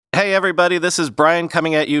Hey everybody, this is Brian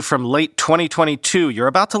coming at you from late 2022. You're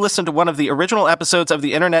about to listen to one of the original episodes of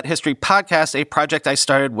the Internet History Podcast, a project I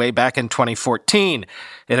started way back in 2014.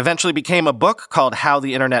 It eventually became a book called How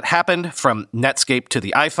the Internet Happened, From Netscape to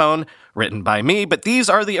the iPhone, written by me, but these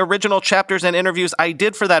are the original chapters and interviews I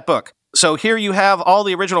did for that book. So here you have all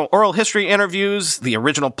the original oral history interviews, the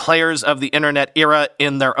original players of the internet era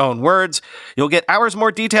in their own words. You'll get hours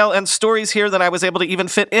more detail and stories here than I was able to even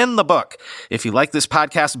fit in the book. If you like this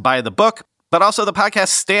podcast, buy the book, but also the podcasts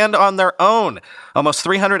stand on their own. Almost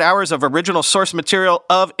 300 hours of original source material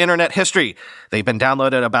of internet history. They've been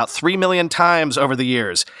downloaded about 3 million times over the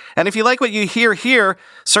years. And if you like what you hear here,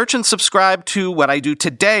 search and subscribe to what I do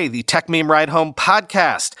today, the Tech Meme Ride Home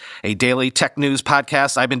podcast, a daily tech news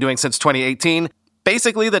podcast I've been doing since 2018.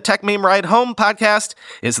 Basically, the Tech Meme Ride Home podcast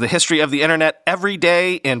is the history of the internet every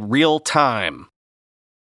day in real time.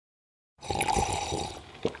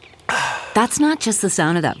 That's not just the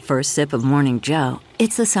sound of that first sip of Morning Joe.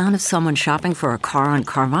 It's the sound of someone shopping for a car on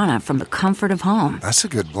Carvana from the comfort of home. That's a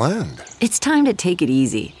good blend. It's time to take it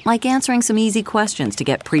easy, like answering some easy questions to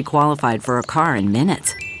get pre-qualified for a car in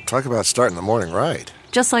minutes. Talk about starting the morning right.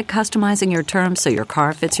 Just like customizing your terms so your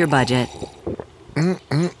car fits your budget.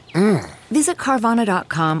 Visit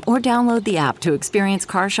Carvana.com or download the app to experience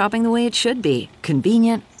car shopping the way it should be.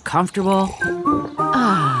 Convenient, comfortable.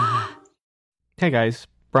 Hey guys,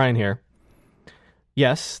 Brian here.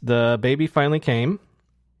 Yes, the baby finally came.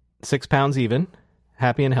 6 pounds even,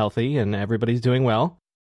 happy and healthy, and everybody's doing well.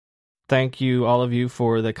 Thank you, all of you,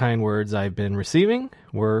 for the kind words I've been receiving.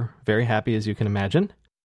 We're very happy, as you can imagine.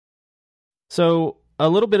 So, a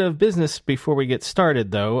little bit of business before we get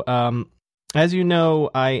started, though. As you know,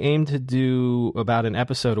 I aim to do about an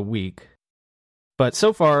episode a week. But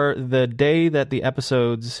so far, the day that the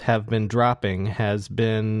episodes have been dropping has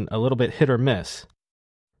been a little bit hit or miss.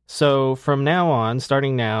 So from now on,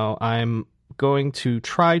 starting now, I'm going to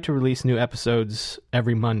try to release new episodes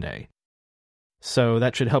every Monday. So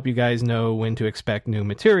that should help you guys know when to expect new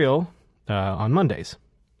material on Mondays.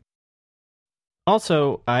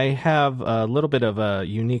 Also, I have a little bit of a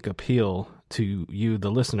unique appeal to you,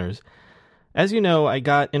 the listeners. As you know, I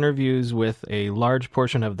got interviews with a large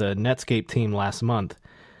portion of the Netscape team last month.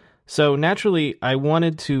 So naturally, I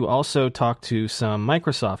wanted to also talk to some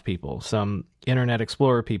Microsoft people, some Internet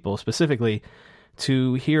Explorer people specifically,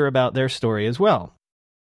 to hear about their story as well.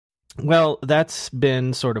 Well, that's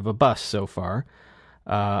been sort of a bust so far.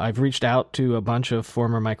 I've reached out to a bunch of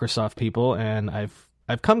former Microsoft people, and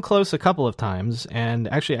I've come close a couple of times, and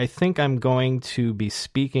actually I think I'm going to be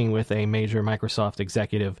speaking with a major Microsoft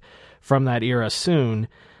executive from that era soon,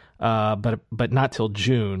 but not till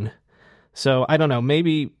June. So I don't know,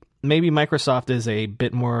 maybe Microsoft is a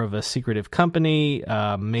bit more of a secretive company.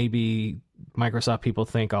 Maybe Microsoft people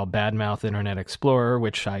think I'll badmouth Internet Explorer,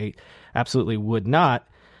 which I absolutely would not.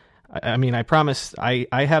 I mean, I promise I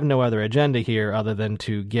have no other agenda here other than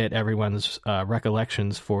to get everyone's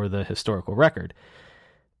recollections for the historical record.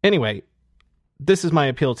 Anyway, this is my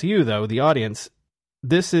appeal to you, though, the audience.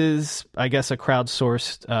 This is, I guess, a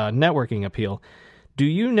crowdsourced networking appeal. Do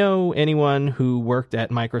you know anyone who worked at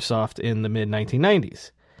Microsoft in the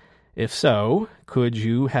mid-1990s? If so, could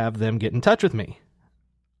you have them get in touch with me?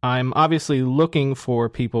 I'm obviously looking for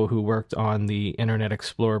people who worked on the Internet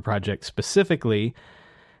Explorer project specifically,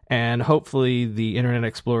 and hopefully the Internet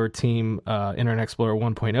Explorer team, Internet Explorer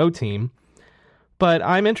 1.0 team. But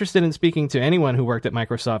I'm interested in speaking to anyone who worked at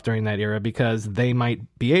Microsoft during that era because they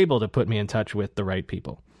might be able to put me in touch with the right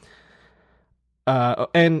people.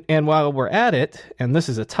 And while we're at it, and this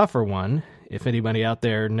is a tougher one, if anybody out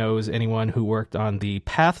there knows anyone who worked on the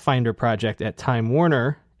Pathfinder project at Time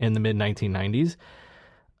Warner in the mid-1990s,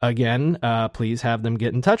 again, please have them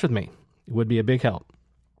get in touch with me. It would be a big help.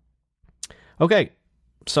 Okay,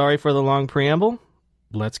 sorry for the long preamble.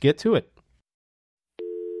 Let's get to it.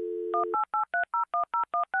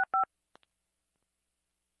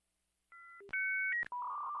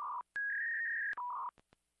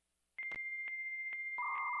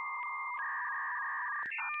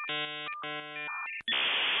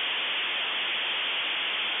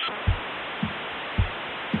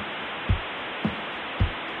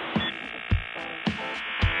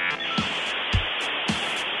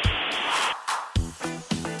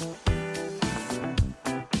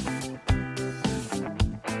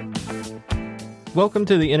 Welcome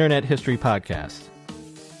to the Internet History Podcast.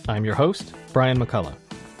 I'm your host, Brian McCullough.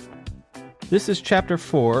 This is Chapter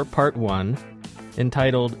 4, Part 1,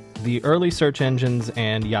 entitled The Early Search Engines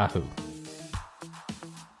and Yahoo.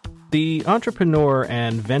 The entrepreneur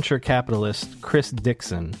and venture capitalist Chris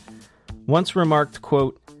Dixon once remarked,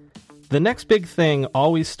 quote, The next big thing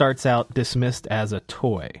always starts out dismissed as a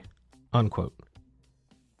toy, unquote.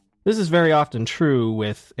 This is very often true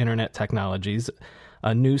with internet technologies.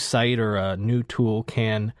 A new site or a new tool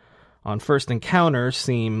can, on first encounter,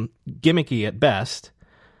 seem gimmicky at best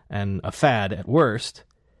and a fad at worst.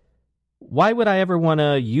 Why would I ever want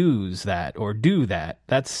to use that or do that?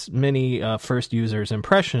 That's many first users'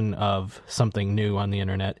 impression of something new on the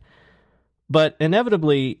internet. But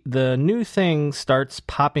inevitably, the new thing starts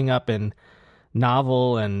popping up in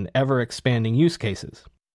novel and ever-expanding use cases.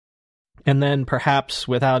 And then, perhaps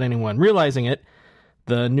without anyone realizing it,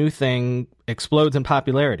 the new thing explodes in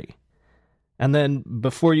popularity. And then,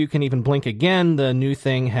 before you can even blink again, the new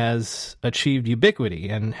thing has achieved ubiquity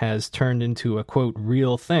and has turned into a, quote,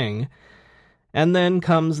 real thing. And then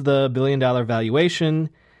comes the billion-dollar valuation,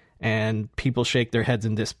 and people shake their heads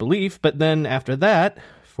in disbelief. But then after that,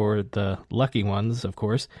 for the lucky ones, of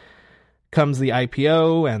course, comes the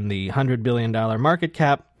IPO and the $100 billion market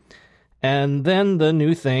cap. And then the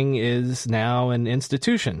new thing is now an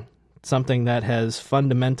institution, something that has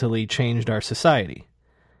fundamentally changed our society.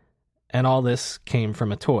 And all this came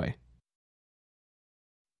from a toy.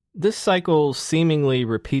 This cycle seemingly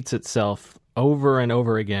repeats itself over and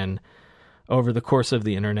over again over the course of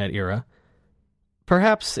the internet era.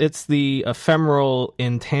 Perhaps it's the ephemeral,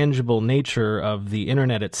 intangible nature of the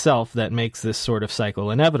internet itself that makes this sort of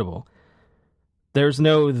cycle inevitable. There's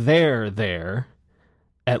no there,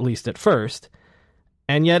 at least at first,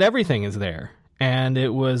 and yet everything is there, and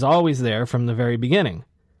it was always there from the very beginning.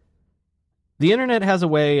 The internet has a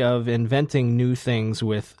way of inventing new things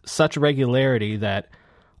with such regularity that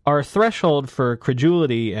our threshold for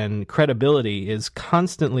credulity and credibility is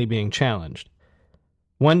constantly being challenged.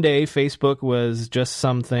 One day, Facebook was just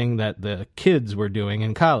something that the kids were doing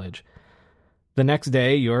in college. The next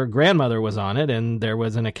day, your grandmother was on it, and there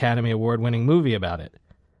was an Academy Award-winning movie about it.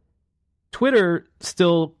 Twitter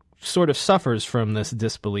still sort of suffers from this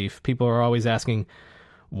disbelief. People are always asking,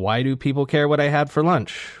 why do people care what I had for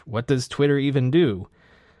lunch? What does Twitter even do?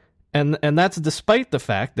 And that's despite the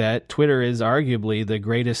fact that Twitter is arguably the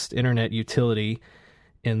greatest internet utility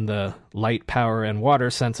in the light, power, and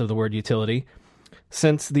water sense of the word utility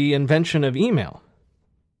since the invention of email.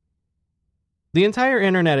 The entire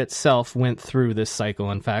internet itself went through this cycle,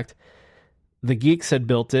 in fact. The geeks had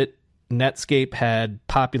built it, Netscape had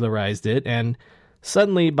popularized it, and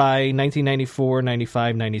suddenly by 1994,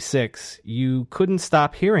 95, 96, you couldn't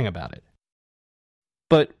stop hearing about it.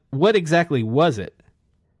 But what exactly was it?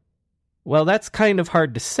 Well, that's kind of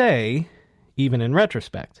hard to say, even in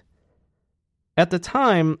retrospect. At the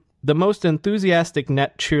time, the most enthusiastic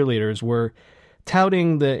net cheerleaders were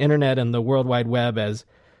touting the internet and the World Wide Web as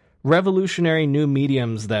revolutionary new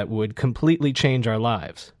mediums that would completely change our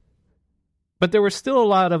lives. But there were still a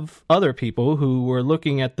lot of other people who were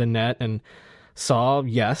looking at the net and saw,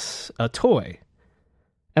 yes, a toy.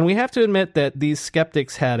 And we have to admit that these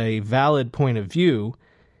skeptics had a valid point of view,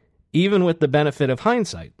 even with the benefit of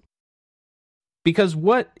hindsight. Because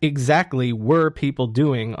what exactly were people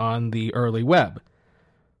doing on the early web?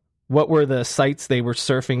 What were the sites they were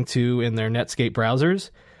surfing to in their Netscape browsers?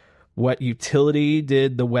 What utility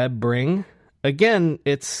did the web bring? Again,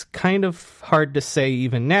 it's kind of hard to say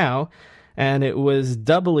even now, and it was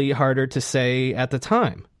doubly harder to say at the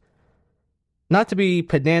time. Not to be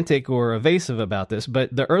pedantic or evasive about this,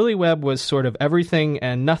 but the early web was sort of everything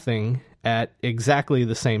and nothing at exactly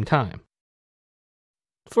the same time.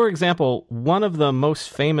 For example, one of the most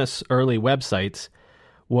famous early websites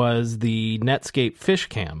was the Netscape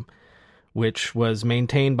Fishcam, which was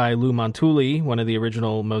maintained by Lou Montulli, one of the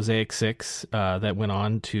original Mosaic 6 that went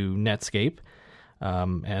on to Netscape.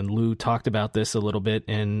 And Lou talked about this a little bit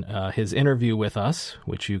in his interview with us,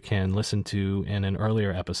 which you can listen to in an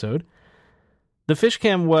earlier episode. The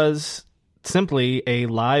Fishcam was simply a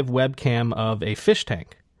live webcam of a fish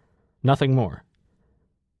tank, nothing more.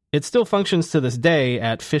 It still functions to this day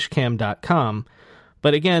at fishcam.com,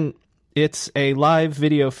 but again, it's a live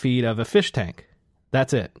video feed of a fish tank.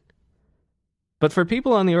 That's it. But for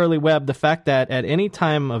people on the early web, the fact that at any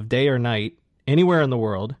time of day or night, anywhere in the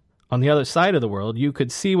world, on the other side of the world, you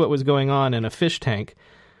could see what was going on in a fish tank,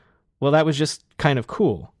 well, that was just kind of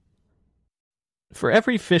cool. For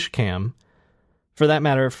every fish cam, for that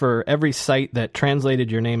matter, for every site that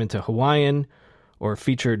translated your name into Hawaiian or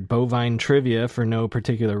featured bovine trivia for no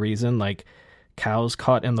particular reason, like cows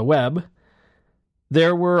caught in the web,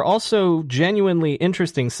 there were also genuinely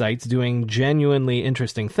interesting sites doing genuinely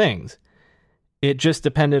interesting things. It just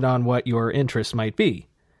depended on what your interest might be.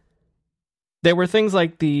 There were things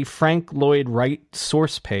like the Frank Lloyd Wright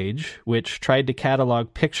source page, which tried to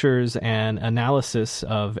catalog pictures and analysis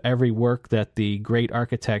of every work that the great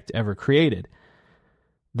architect ever created.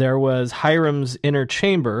 There was Hiram's Inner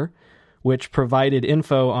Chamber, which provided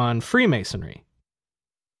info on Freemasonry.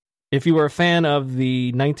 If you were a fan of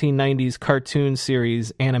the 1990s cartoon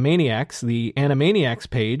series Animaniacs, the Animaniacs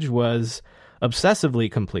page was obsessively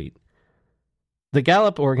complete. The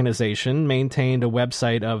Gallup organization maintained a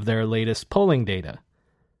website of their latest polling data.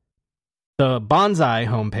 The Bonsai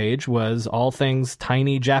homepage was all things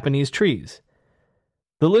tiny Japanese trees.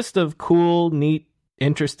 The list of cool, neat,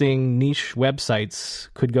 interesting niche websites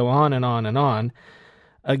could go on and on and on.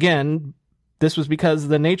 Again, this was because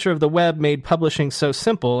the nature of the web made publishing so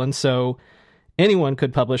simple, and so anyone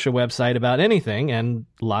could publish a website about anything, and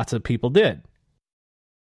lots of people did.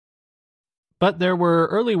 But there were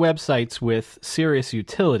early websites with serious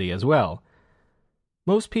utility as well.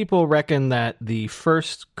 Most people reckon that the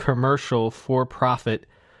first commercial for-profit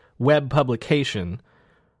web publication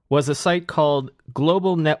was a site called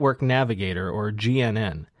Global Network Navigator, or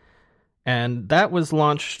GNN, and that was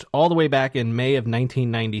launched all the way back in May of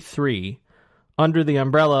 1993 under the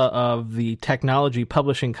umbrella of the technology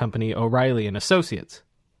publishing company O'Reilly & Associates.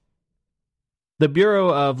 The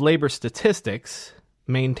Bureau of Labor Statistics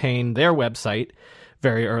maintained their website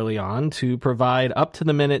very early on to provide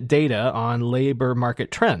up-to-the-minute data on labor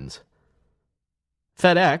market trends.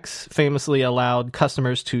 FedEx famously allowed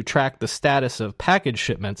customers to track the status of package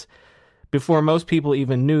shipments before most people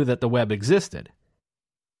even knew that the web existed.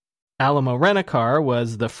 Alamo Rent-A-Car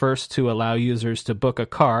was the first to allow users to book a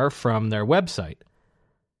car from their website.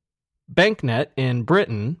 BankNet in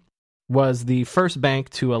Britain was the first bank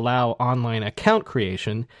to allow online account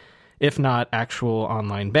creation, if not actual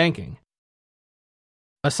online banking.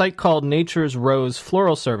 A site called Nature's Rose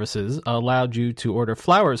Floral Services allowed you to order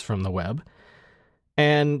flowers from the web,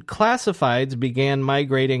 and classifieds began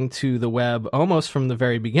migrating to the web almost from the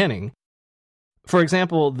very beginning. For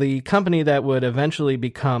example, the company that would eventually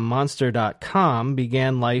become Monster.com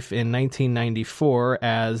began life in 1994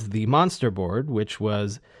 as the Monster Board, which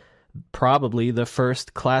was probably the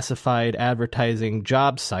first classified advertising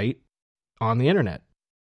job site on the internet.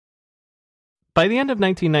 By the end of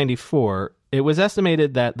 1994, it was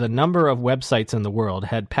estimated that the number of websites in the world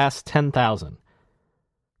had passed 10,000.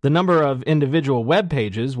 The number of individual web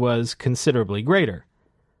pages was considerably greater.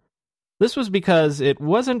 This was because it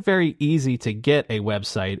wasn't very easy to get a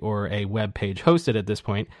website or a web page hosted at this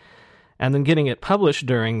point, and then getting it published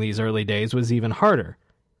during these early days was even harder.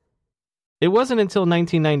 It wasn't until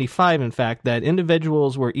 1995, in fact, that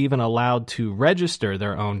individuals were even allowed to register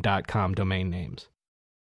their own .com domain names.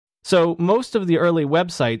 So most of the early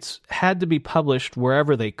websites had to be published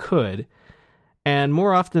wherever they could, and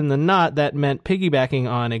more often than not, that meant piggybacking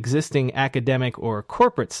on existing academic or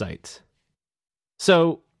corporate sites.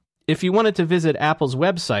 So if you wanted to visit Apple's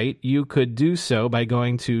website, you could do so by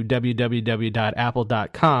going to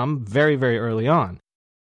www.apple.com very, very early on.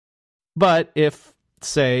 But if,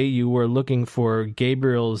 say, you were looking for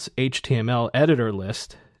Gabriel's HTML editor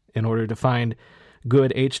list in order to find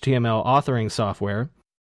good HTML authoring software,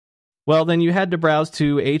 well, then you had to browse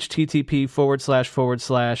to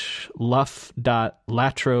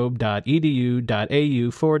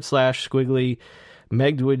http://luff.latrobe.edu.au/squiggly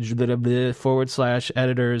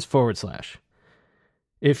megdwidge/editors/.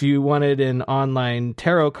 If you wanted an online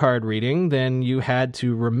tarot card reading, then you had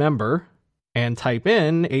to remember and type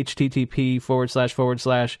in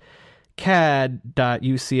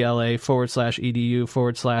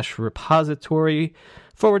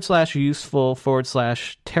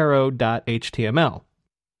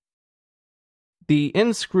The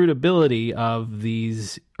inscrutability of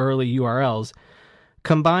these early URLs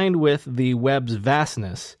combined with the web's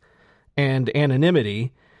vastness and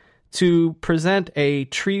anonymity to present a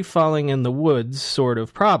tree falling in the woods sort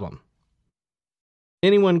of problem.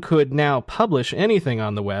 Anyone could now publish anything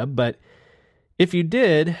on the web, but if you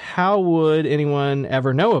did, how would anyone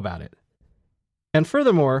ever know about it? And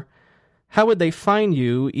furthermore, how would they find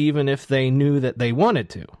you even if they knew that they wanted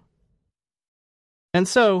to? And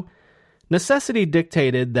so, necessity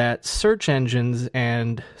dictated that search engines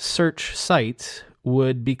and search sites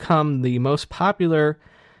would become the most popular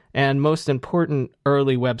and most important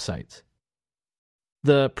early websites.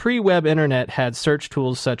 The pre-web internet had search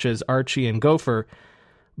tools such as Archie and Gopher,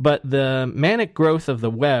 but the manic growth of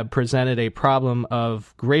the web presented a problem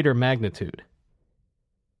of greater magnitude.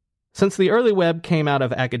 Since the early web came out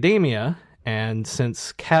of academia, and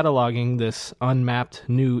since cataloging this unmapped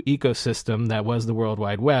new ecosystem that was the World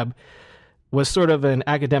Wide Web was sort of an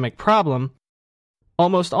academic problem,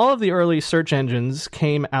 Almost all of the early search engines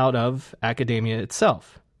came out of academia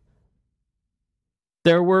itself.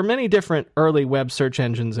 There were many different early web search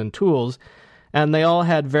engines and tools, and they all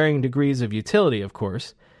had varying degrees of utility, of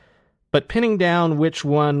course. But pinning down which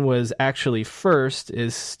one was actually first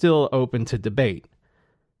is still open to debate.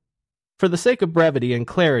 For the sake of brevity and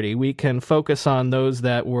clarity, we can focus on those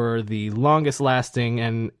that were the longest lasting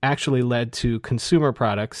and actually led to consumer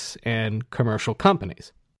products and commercial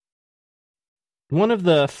companies. One of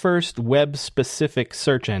the first web-specific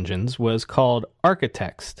search engines was called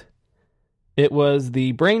Architext. It was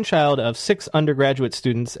the brainchild of 6 undergraduate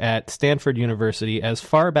students at Stanford University as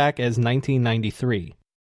far back as 1993.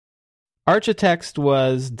 Architext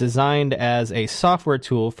was designed as a software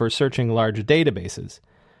tool for searching large databases.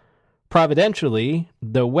 Providentially,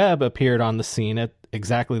 the web appeared on the scene at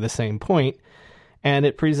exactly the same point, and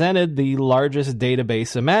it presented the largest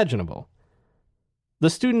database imaginable. The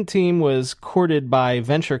student team was courted by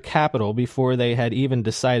venture capital before they had even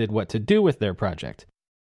decided what to do with their project.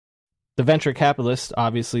 The venture capitalists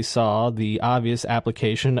obviously saw the obvious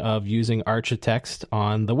application of using Architext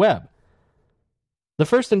on the web. The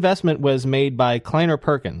first investment was made by Kleiner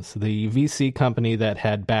Perkins, the VC company that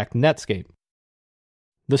had backed Netscape.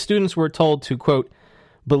 The students were told to, quote,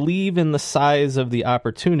 believe in the size of the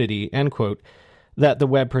opportunity, end quote, that the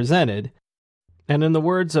web presented, and in the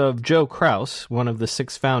words of Joe Kraus, one of the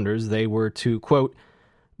 6 founders, they were to, quote,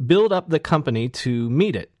 build up the company to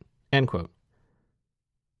meet it, end quote.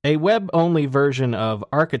 A web-only version of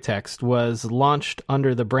Architext was launched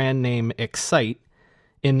under the brand name Excite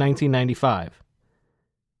in 1995.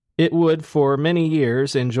 It would, for many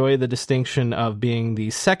years, enjoy the distinction of being the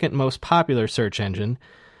second most popular search engine,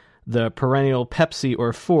 the perennial Pepsi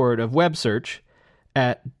or Ford of web search,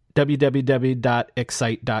 at www.excite.com.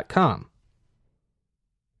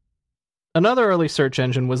 Another early search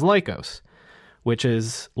engine was Lycos, which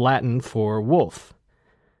is Latin for wolf.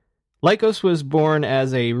 Lycos was born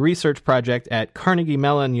as a research project at Carnegie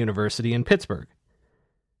Mellon University in Pittsburgh.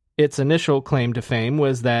 Its initial claim to fame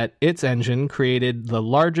was that its engine created the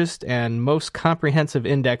largest and most comprehensive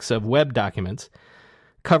index of web documents,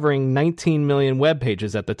 covering 19 million web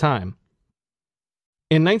pages at the time.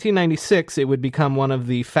 In 1996, it would become one of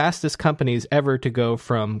the fastest companies ever to go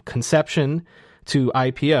from conception to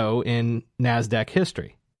IPO in NASDAQ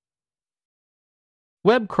history.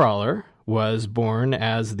 WebCrawler was born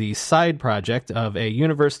as the side project of a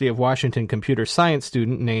University of Washington computer science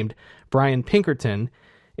student named Brian Pinkerton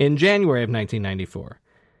in January of 1994.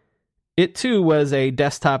 It too was a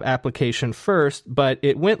desktop application first, but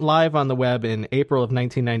it went live on the web in April of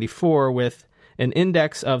 1994 with an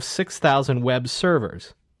index of 6,000 web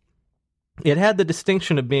servers. It had the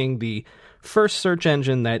distinction of being the first search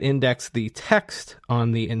engine that indexed the text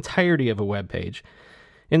on the entirety of a web page,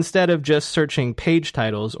 instead of just searching page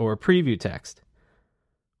titles or preview text.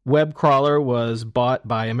 WebCrawler was bought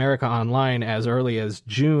by America Online as early as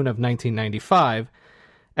June of 1995,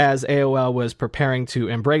 as AOL was preparing to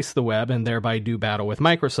embrace the web and thereby do battle with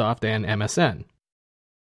Microsoft and MSN.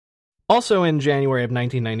 Also in January of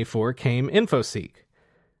 1994 came InfoSeek,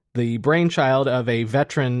 the brainchild of a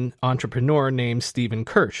veteran entrepreneur named Stephen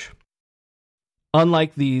Kirsch.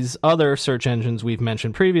 Unlike these other search engines we've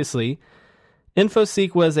mentioned previously,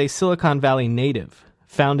 InfoSeek was a Silicon Valley native,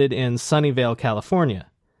 founded in Sunnyvale, California.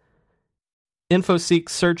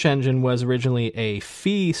 InfoSeek's search engine was originally a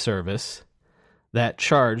fee service that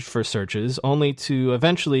charged for searches, only to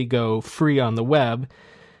eventually go free on the web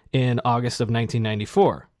in August of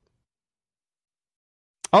 1994.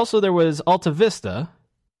 Also, there was AltaVista,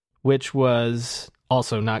 which was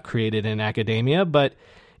also not created in academia, but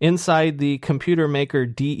inside the computer maker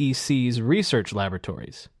DEC's research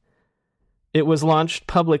laboratories. It was launched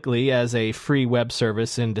publicly as a free web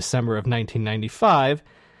service in December of 1995,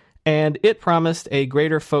 and it promised a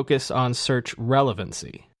greater focus on search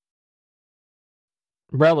relevancy.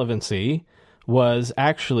 Relevancy was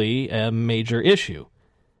actually a major issue.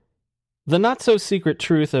 The not-so-secret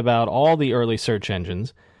truth about all the early search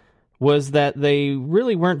engines was that they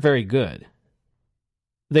really weren't very good.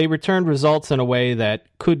 They returned results in a way that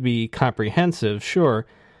could be comprehensive, sure,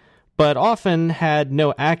 but often had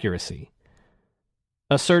no accuracy.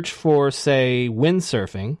 A search for, say,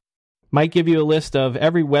 windsurfing might give you a list of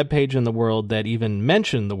every web page in the world that even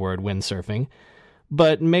mentioned the word windsurfing,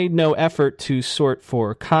 but made no effort to sort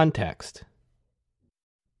for context.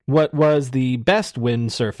 What was the best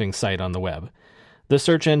windsurfing site on the web? The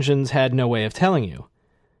search engines had no way of telling you.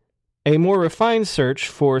 A more refined search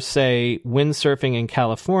for, say, windsurfing in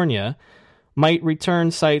California might return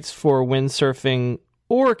sites for windsurfing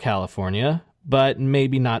or California, but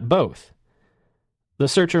maybe not both. The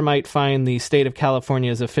searcher might find the state of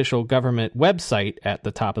California's official government website at the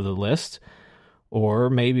top of the list, or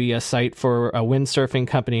maybe a site for a windsurfing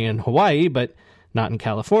company in Hawaii, but not in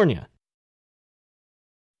California.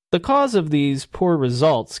 The cause of these poor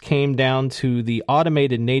results came down to the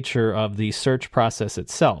automated nature of the search process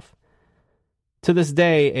itself. To this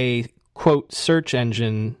day, a, quote, search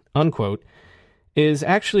engine, unquote, is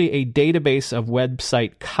actually a database of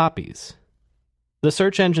website copies. The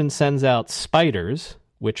search engine sends out spiders,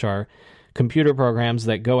 which are computer programs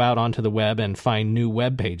that go out onto the web and find new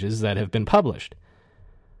web pages that have been published.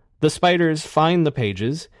 The spiders find the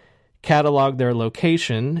pages, catalog their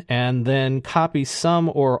location, and then copy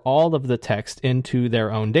some or all of the text into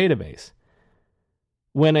their own database.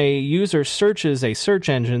 When a user searches a search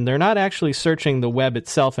engine, they're not actually searching the web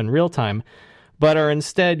itself in real time, but are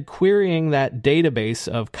instead querying that database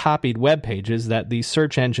of copied web pages that the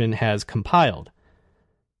search engine has compiled.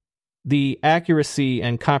 The accuracy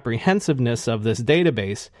and comprehensiveness of this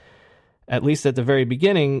database, at least at the very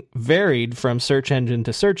beginning, varied from search engine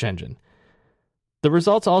to search engine. The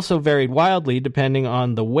results also varied wildly depending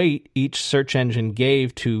on the weight each search engine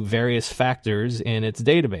gave to various factors in its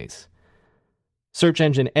database. Search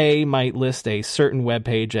engine A might list a certain web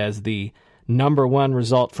page as the number one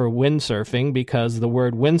result for windsurfing because the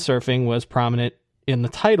word windsurfing was prominent in the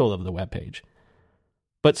title of the web page.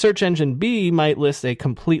 But search engine B might list a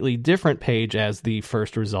completely different page as the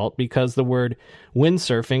first result because the word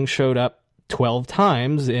windsurfing showed up 12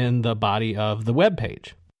 times in the body of the web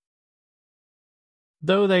page.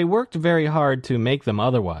 Though they worked very hard to make them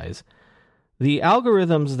otherwise, the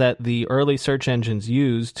algorithms that the early search engines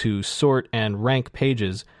used to sort and rank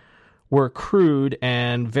pages were crude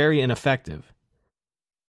and very ineffective.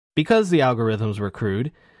 Because the algorithms were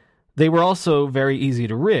crude, they were also very easy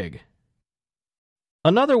to rig.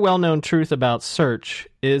 Another well-known truth about search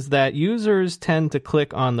is that users tend to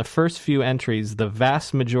click on the first few entries the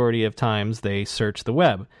vast majority of times they search the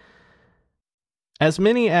web. As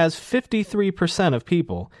many as 53% of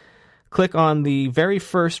people click on the very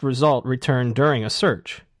first result returned during a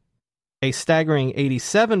search. A staggering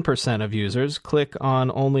 87% of users click on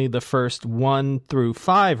only the first 1 through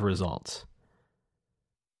 5 results.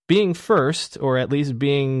 Being first, or at least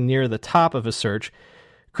being near the top of a search,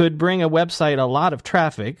 could bring a website a lot of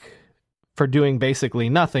traffic for doing basically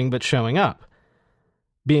nothing but showing up.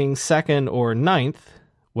 Being second or ninth,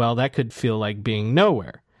 well, that could feel like being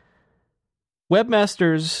nowhere.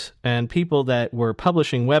 Webmasters and people that were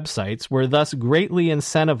publishing websites were thus greatly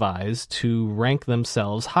incentivized to rank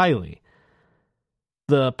themselves highly.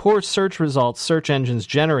 The poor search results search engines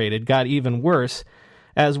generated got even worse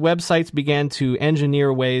as websites began to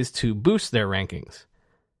engineer ways to boost their rankings.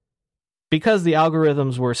 Because the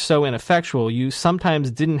algorithms were so ineffectual, you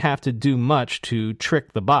sometimes didn't have to do much to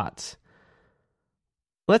trick the bots.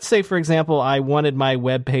 Let's say, for example, I wanted my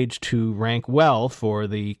web page to rank well for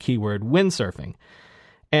the keyword windsurfing,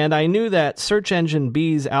 and I knew that search engine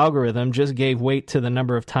B's algorithm just gave weight to the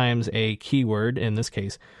number of times a keyword, in this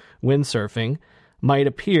case windsurfing, might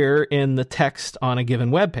appear in the text on a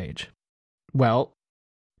given web page. Well,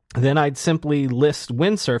 then I'd simply list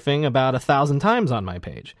windsurfing about 1,000 times on my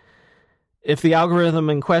page. If the algorithm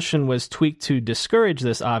in question was tweaked to discourage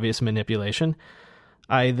this obvious manipulation,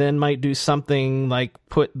 I then might do something like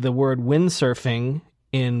put the word windsurfing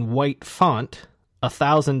in white font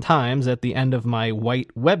 1,000 times at the end of my white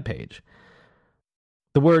web page.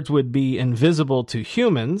 The words would be invisible to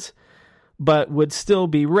humans, but would still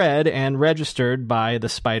be read and registered by the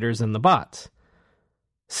spiders and the bots.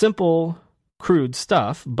 Simple, crude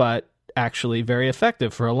stuff, but actually very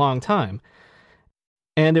effective for a long time.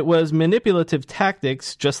 And it was manipulative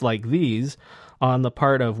tactics just like these on the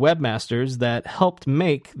part of webmasters that helped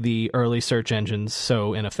make the early search engines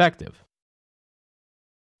so ineffective.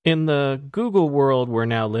 In the Google world we're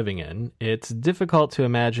now living in, it's difficult to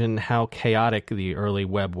imagine how chaotic the early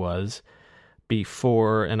web was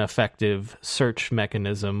before an effective search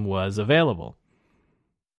mechanism was available.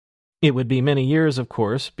 It would be many years, of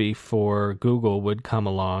course, before Google would come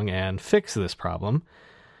along and fix this problem.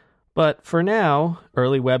 But for now,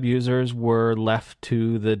 early web users were left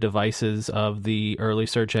to the devices of the early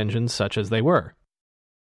search engines such as they were.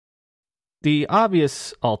 The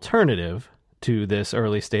obvious alternative to this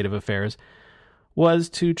early state of affairs was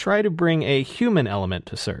to try to bring a human element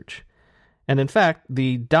to search. And in fact,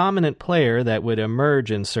 the dominant player that would emerge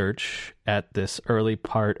in search at this early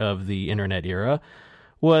part of the internet era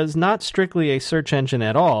was not strictly a search engine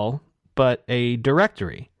at all, but a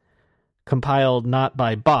directory, compiled not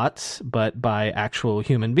by bots, but by actual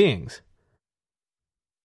human beings.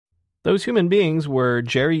 Those human beings were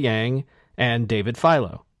Jerry Yang and David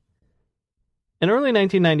Filo. In early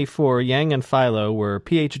 1994, Yang and Philo were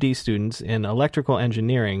PhD students in electrical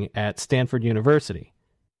engineering at Stanford University.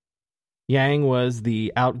 Yang was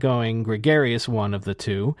the outgoing, gregarious one of the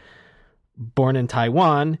two. Born in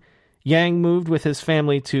Taiwan, Yang moved with his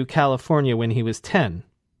family to California when he was 10.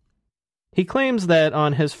 He claims that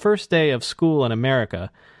on his first day of school in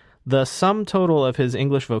America, the sum total of his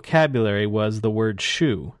English vocabulary was the word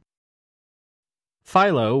shoe.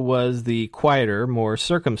 Philo was the quieter, more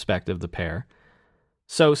circumspect of the pair.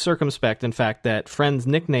 So circumspect, in fact, that friends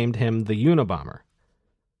nicknamed him the Unabomber.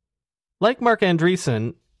 Like Mark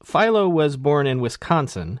Andreessen, Philo was born in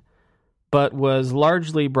Wisconsin, but was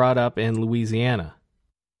largely brought up in Louisiana.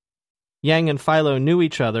 Yang and Philo knew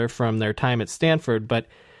each other from their time at Stanford, but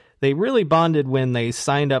they really bonded when they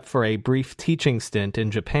signed up for a brief teaching stint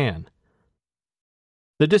in Japan.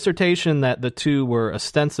 The dissertation that the two were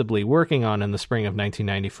ostensibly working on in the spring of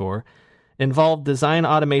 1994 involved design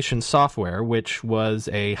automation software, which was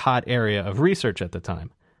a hot area of research at the time.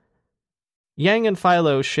 Yang and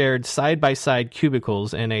Philo shared side-by-side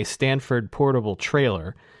cubicles in a Stanford portable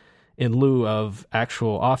trailer in lieu of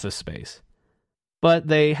actual office space. But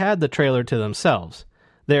they had the trailer to themselves.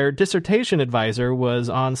 Their dissertation advisor was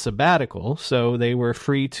on sabbatical, so they were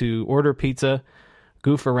free to order pizza,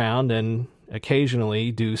 goof around, and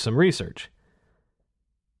occasionally do some research.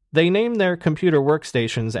 They named their computer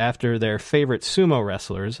workstations after their favorite sumo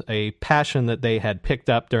wrestlers, a passion that they had picked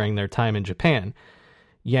up during their time in Japan.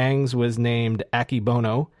 Yang's was named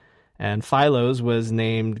Akebono, and Philo's was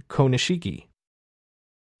named Konishiki.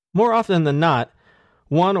 More often than not,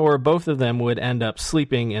 one or both of them would end up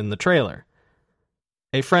sleeping in the trailer.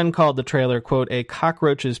 A friend called the trailer, quote, a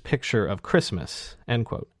cockroach's picture of Christmas, end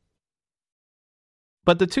quote.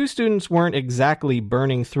 But the two students weren't exactly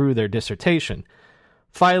burning through their dissertation.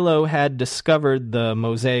 Philo had discovered the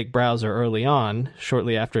Mosaic browser early on,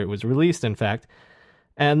 shortly after it was released, in fact,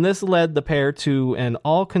 and this led the pair to an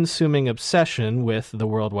all-consuming obsession with the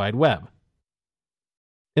World Wide Web.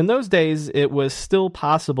 In those days, it was still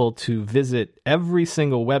possible to visit every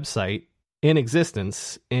single website in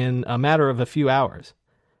existence in a matter of a few hours.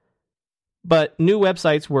 But new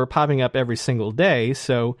websites were popping up every single day,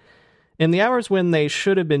 so in the hours when they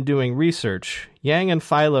should have been doing research, Yang and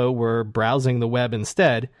Philo were browsing the web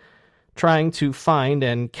instead, trying to find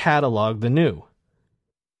and catalog the new.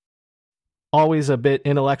 Always a bit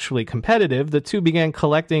intellectually competitive, the two began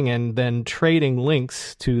collecting and then trading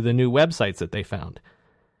links to the new websites that they found.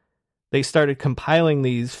 They started compiling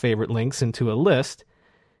these favorite links into a list,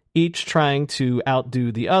 each trying to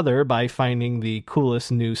outdo the other by finding the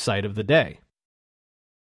coolest new site of the day.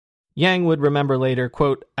 Yang would remember later,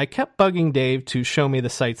 quote, I kept bugging Dave to show me the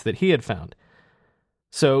sites that he had found.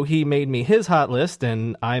 So he made me his hot list,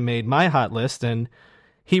 and I made my hot list, and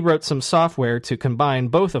he wrote some software to combine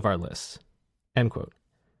both of our lists, end quote.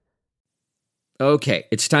 Okay,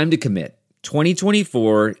 it's time to commit.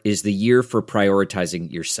 2024 is the year for prioritizing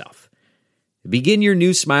yourself. Begin your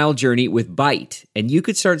new smile journey with Byte, and you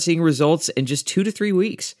could start seeing results in just 2 to 3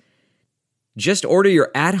 weeks. Just order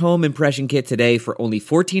your at-home impression kit today for only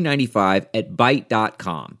 $14.95 at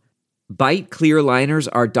Byte.com. Byte clear aligners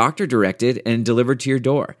are doctor-directed and delivered to your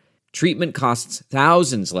door. Treatment costs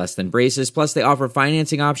thousands less than braces, plus they offer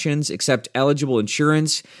financing options, accept eligible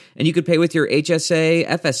insurance, and you could pay with your HSA,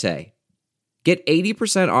 FSA. Get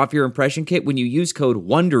 80% off your impression kit when you use code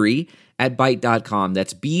WONDERY at Byte.com.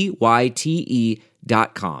 That's BYTE.com.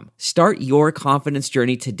 Start your confidence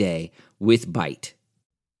journey today with Byte.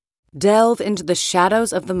 Delve into the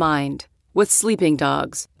shadows of the mind with Sleeping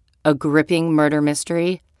Dogs, a gripping murder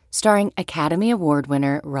mystery starring Academy Award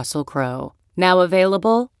winner Russell Crowe. Now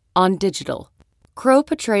available on digital. Crowe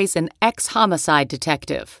portrays an ex-homicide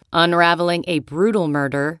detective unraveling a brutal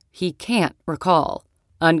murder he can't recall.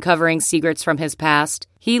 Uncovering secrets from his past,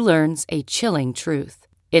 he learns a chilling truth.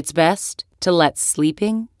 It's best to let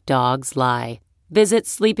sleeping dogs lie. Visit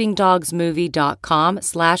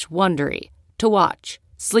sleepingdogsmovie.com/Wondery to watch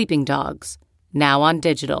Sleeping Dogs, now on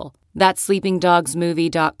digital. That's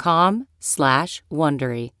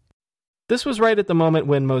sleepingdogsmovie.com/Wondery. This was right at the moment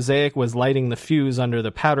when Mosaic was lighting the fuse under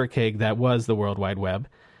the powder keg that was the World Wide Web.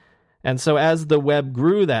 And so as the web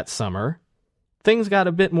grew that summer, things got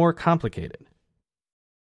a bit more complicated.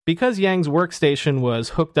 Because Yang's workstation was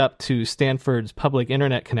hooked up to Stanford's public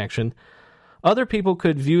internet connection, other people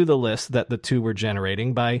could view the list that the two were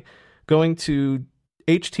generating by going to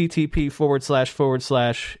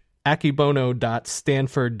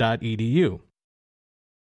http://akebono.stanford.edu.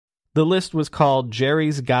 The list was called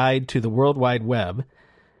Jerry's Guide to the World Wide Web,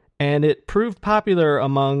 and it proved popular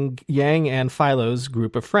among Yang and Philo's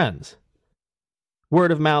group of friends.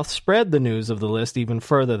 Word of mouth spread the news of the list even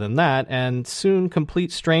further than that, and soon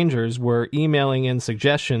complete strangers were emailing in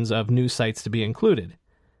suggestions of new sites to be included.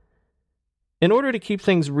 In order to keep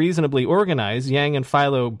things reasonably organized, Yang and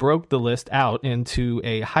Philo broke the list out into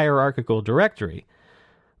a hierarchical directory.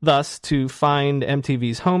 Thus, to find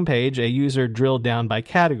MTV's homepage, a user drilled down by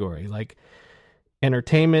category, like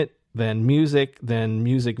entertainment, then music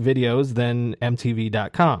videos, then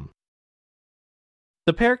MTV.com.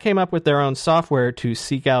 The pair came up with their own software to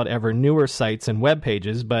seek out ever newer sites and web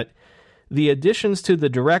pages, but the additions to the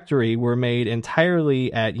directory were made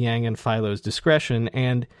entirely at Yang and Philo's discretion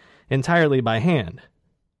and entirely by hand.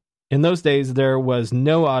 In those days, there was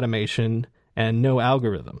no automation and no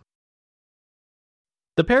algorithm.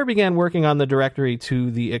 The pair began working on the directory to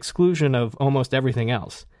the exclusion of almost everything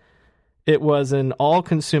else. It was an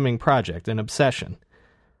all-consuming project, an obsession.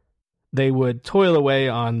 They would toil away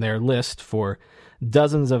on their list for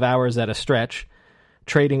dozens of hours at a stretch,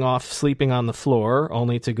 trading off sleeping on the floor,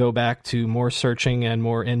 only to go back to more searching and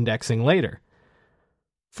more indexing later.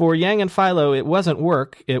 For Yang and Philo, it wasn't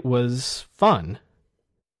work, it was fun.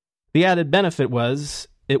 The added benefit was,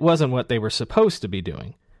 it wasn't what they were supposed to be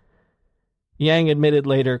doing. Yang admitted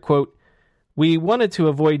later, quote, "We wanted to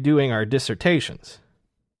avoid doing our dissertations,"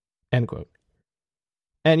 end quote.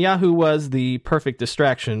 And Yahoo was the perfect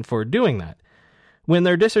distraction for doing that. When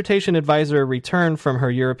their dissertation advisor returned from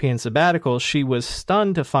her European sabbatical, she was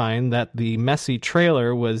stunned to find that the messy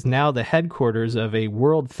trailer was now the headquarters of a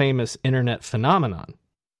world-famous internet phenomenon.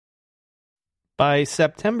 By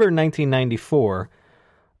September 1994,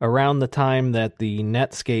 around the time that the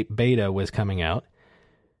Netscape beta was coming out,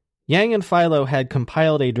 Yang and Philo had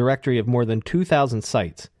compiled a directory of more than 2,000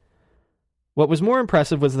 sites. What was more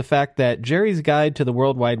impressive was the fact that Jerry's Guide to the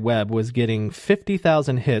World Wide Web was getting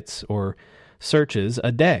 50,000 hits, or searches,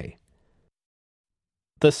 a day.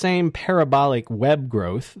 The same parabolic web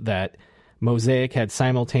growth that Mosaic had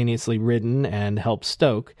simultaneously ridden and helped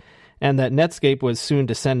stoke, and that Netscape was soon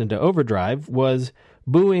to send into overdrive, was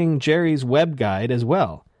buoying Jerry's web guide as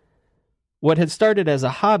well. What had started as a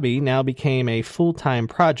hobby now became a full-time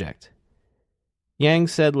project. Yang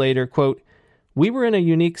said later, quote, "We were in a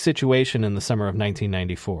unique situation in the summer of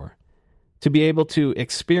 1994. To be able to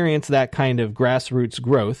experience that kind of grassroots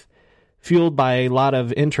growth, fueled by a lot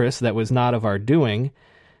of interest that was not of our doing,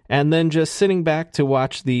 and then just sitting back to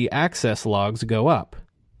watch the access logs go up,"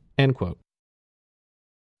 end quote.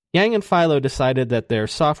 Yang and Philo decided that their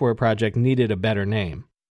software project needed a better name.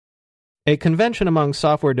 A convention among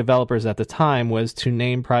software developers at the time was to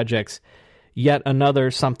name projects yet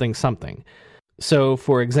another something something. So,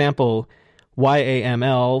 for example,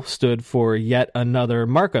 YAML stood for yet another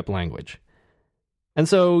markup language. And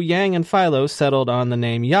so Yang and Philo settled on the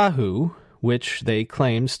name Yahoo, which they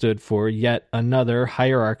claimed stood for yet another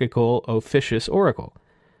hierarchical officious oracle.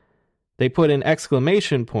 They put an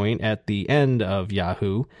exclamation point at the end of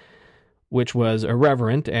Yahoo, which was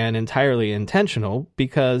irreverent and entirely intentional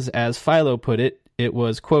because, as Philo put it, it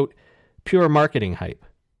was, quote, "pure marketing hype."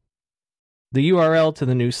 The URL to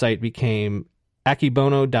the new site became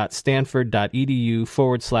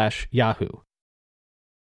akibono.stanford.edu/Yahoo.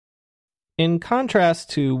 In contrast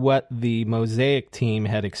to what the Mosaic team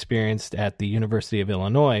had experienced at the University of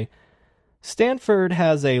Illinois, Stanford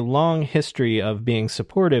has a long history of being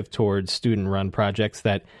supportive towards student-run projects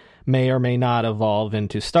that may or may not evolve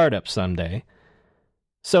into startups someday.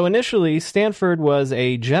 So initially, Stanford was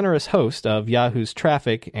a generous host of Yahoo's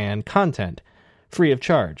traffic and content, free of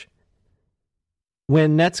charge.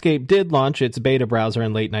 When Netscape did launch its beta browser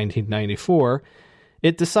in late 1994,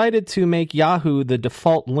 it decided to make Yahoo the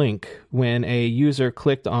default link when a user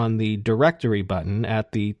clicked on the directory button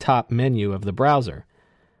at the top menu of the browser.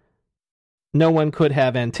 No one could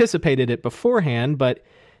have anticipated it beforehand, but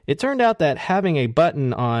it turned out that having a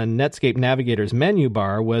button on Netscape Navigator's menu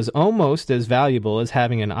bar was almost as valuable as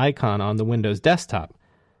having an icon on the Windows desktop.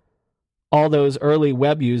 All those early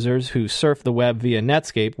web users who surfed the web via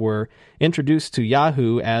Netscape were introduced to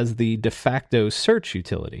Yahoo as the de facto search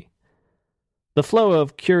utility. The flow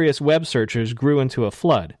of curious web searchers grew into a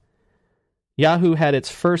flood. Yahoo had its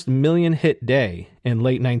first million-hit day in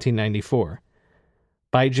late 1994.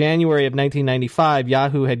 By January of 1995,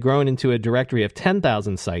 Yahoo had grown into a directory of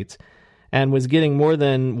 10,000 sites and was getting more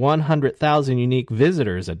than 100,000 unique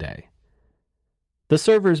visitors a day. The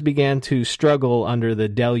servers began to struggle under the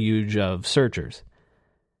deluge of searchers.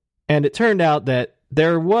 And it turned out that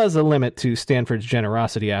there was a limit to Stanford's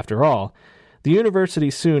generosity after all. The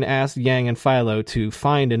university soon asked Yang and Philo to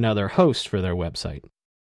find another host for their website.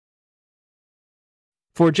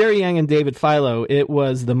 For Jerry Yang and David Philo, it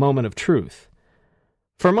was the moment of truth.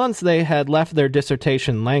 For months they had left their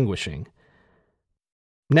dissertation languishing.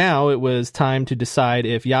 Now it was time to decide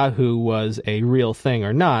if Yahoo was a real thing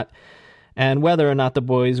or not, and whether or not the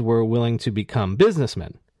boys were willing to become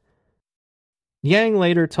businessmen. Yang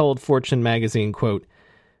later told Fortune magazine, quote,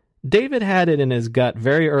 "David had it in his gut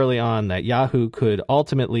very early on that Yahoo could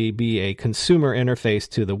ultimately be a consumer interface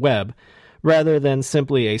to the web, rather than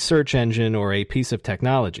simply a search engine or a piece of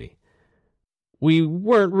technology. We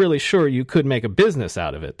weren't really sure you could make a business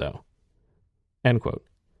out of it, though." End quote.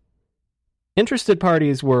 Interested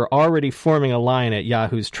parties were already forming a line at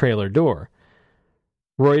Yahoo's trailer door.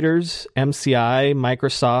 Reuters, MCI,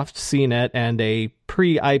 Microsoft, CNET, and a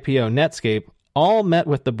pre-IPO Netscape all met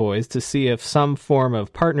with the boys to see if some form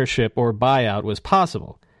of partnership or buyout was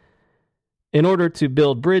possible. In order to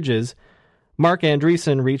build bridges, Mark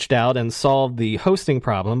Andreessen reached out and solved the hosting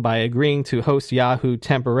problem by agreeing to host Yahoo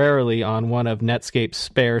temporarily on one of Netscape's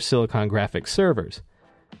spare Silicon Graphics servers.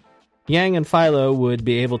 Yang and Philo would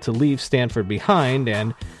be able to leave Stanford behind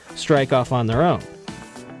and strike off on their own,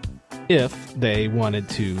 if they wanted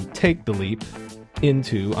to take the leap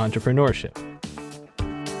into entrepreneurship.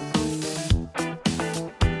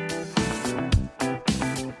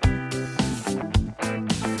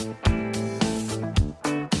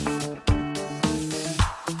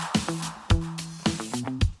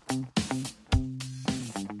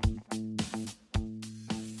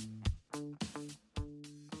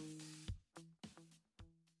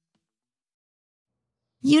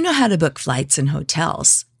 You know how to book flights and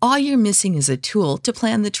hotels. All you're missing is a tool to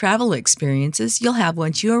plan the travel experiences you'll have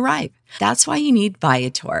once you arrive. That's why you need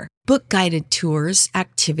Viator. Book guided tours,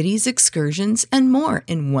 activities, excursions, and more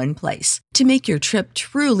in one place to make your trip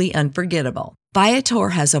truly unforgettable. Viator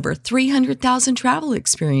has over 300,000 travel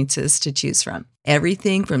experiences to choose from.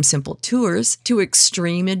 Everything from simple tours to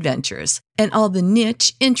extreme adventures and all the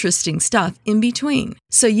niche, interesting stuff in between.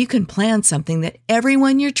 So you can plan something that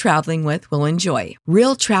everyone you're traveling with will enjoy.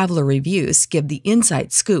 Real traveler reviews give the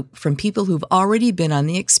inside scoop from people who've already been on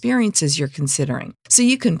the experiences you're considering. So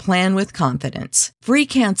you can plan with confidence. Free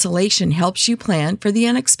cancellation helps you plan for the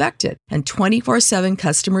unexpected. And 24/7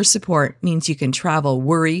 customer support means you can travel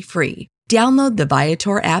worry-free. Download the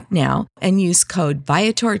Viator app now and use code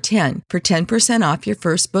Viator10 for 10% off your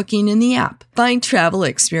first booking in the app. Find travel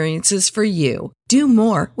experiences for you. Do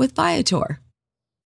more with Viator.